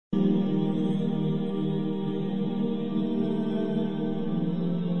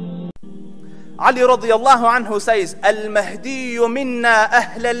Ali radiallahu anhu says, Al-Mahdi minna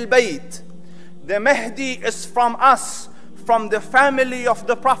ahl al-bayt. The Mahdi is from us, from the family of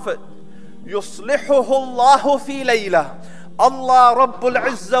the Prophet. Yuslihuhu Allahu fi layla. Allah Rabbul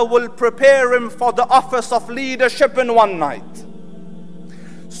Izzah will prepare him for the office of leadership in one night.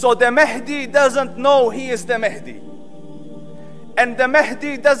 So the Mahdi doesn't know he is the Mahdi. And the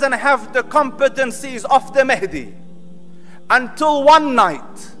Mahdi doesn't have the competencies of the Mahdi. Until one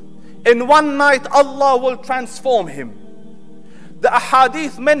night. In one night Allah will transform him. The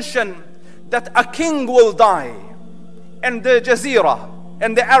ahadith mention that a king will die in the Jazeera,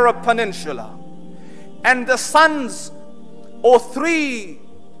 in the Arab Peninsula. And the sons or 3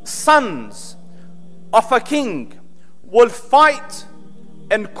 sons of a king will fight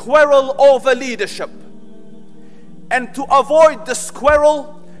and quarrel over leadership. And to avoid this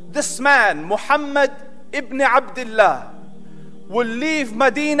quarrel, this man, Muhammad ibn Abdullah, will leave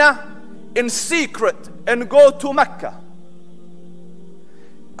Medina in secret and go to Mecca.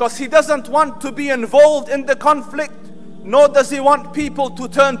 Because he doesn't want to be involved in the conflict, nor does he want people to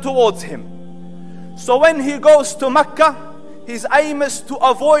turn towards him. So when he goes to Mecca, his aim is to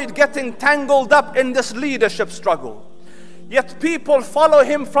avoid getting tangled up in this leadership struggle. Yet people follow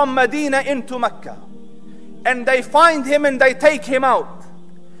him from Medina into Mecca. And they find him and they take him out.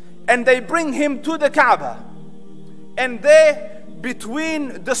 And they bring him to the Kaaba. And there,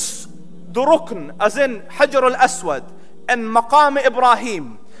 between the Rukn, as in Hajar al-Aswad, and Maqam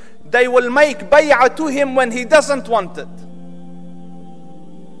Ibrahim, they will make bay'ah to him when he doesn't want it.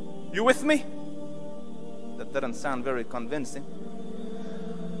 You with me? That didn't sound very convincing.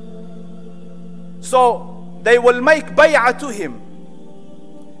 So they will make bay'ah to him.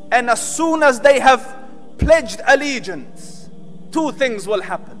 And as soon as they have pledged allegiance, 2 things will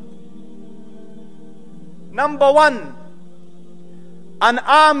happen. Number 1, an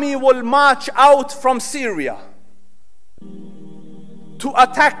army will march out from Syria to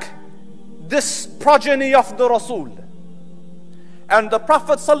attack this progeny of the Rasul. And the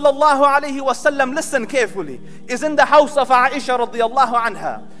Prophet sallallahu alaihi wasallam, listen carefully, is in the house of Aisha radiallahu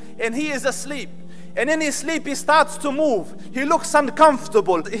anha, and he is asleep. And in his sleep he starts to move. He looks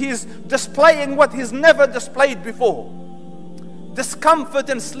uncomfortable. He's displaying what he's never displayed before. Discomfort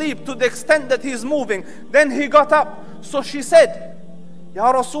in sleep to the extent that he's moving. Then he got up. So she said,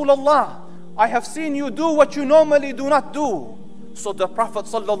 Ya Rasulullah, I have seen you do what you normally do not do. So the Prophet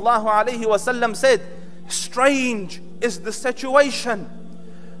sallallahu alaihi wasallam said, strange is the situation.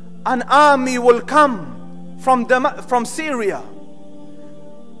 An army will come from Syria,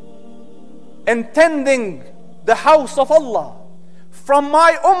 intending the house of Allah, from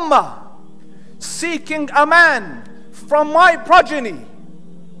my ummah, seeking a man from my progeny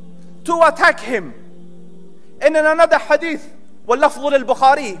to attack him. And in another hadith, واللفظ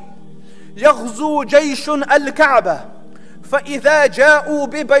للبخاري, يغزو جيش الكعبة فإذا جاءوا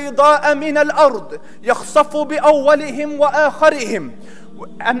ببيضاء من الأرض يخصف بأولهم وآخرهم.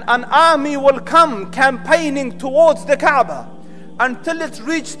 An army will come campaigning towards the Kaaba until it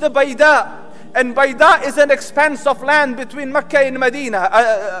reaches the Bayda. And Bayda is an expanse of land between Mecca and Medina,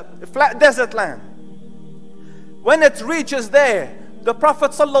 a flat desert land. When it reaches there, the Prophet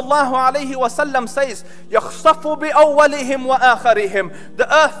sallallahu alaihi wasallam says, يَخْصَفُ بِأَوَّلِهِمْ وَآخَرِهِمْ.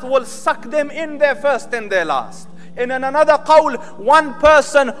 The earth will suck them in their first and their last. And in another qawl, 1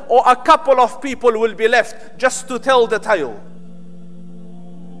 person or a couple of people will be left just to tell the tale.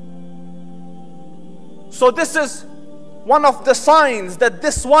 So this is one of the signs that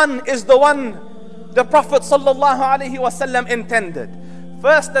this one is the one the Prophet sallallahu alaihi wasallam intended.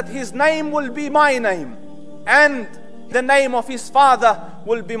 First, that his name will be my name, and the name of his father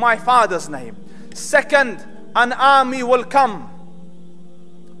will be my father's name. Second, an army will come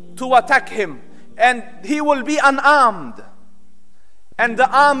to attack him, and he will be unarmed, and the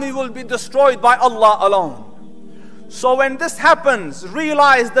army will be destroyed by Allah alone. So when this happens,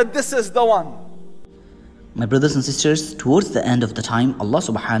 realize that this is the one. My brothers and sisters, towards the end of the time, Allah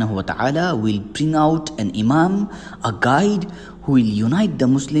subhanahu wa ta'ala will bring out an Imam, a guide who will unite the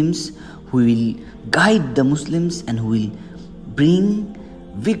Muslims, who will guide the Muslims, and who will bring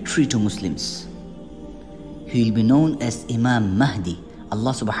victory to Muslims. He will be known as Imam Mahdi.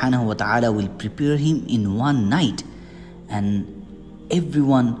 Allah subhanahu wa ta'ala will prepare him in one night, and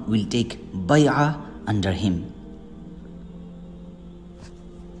everyone will take bay'ah under him.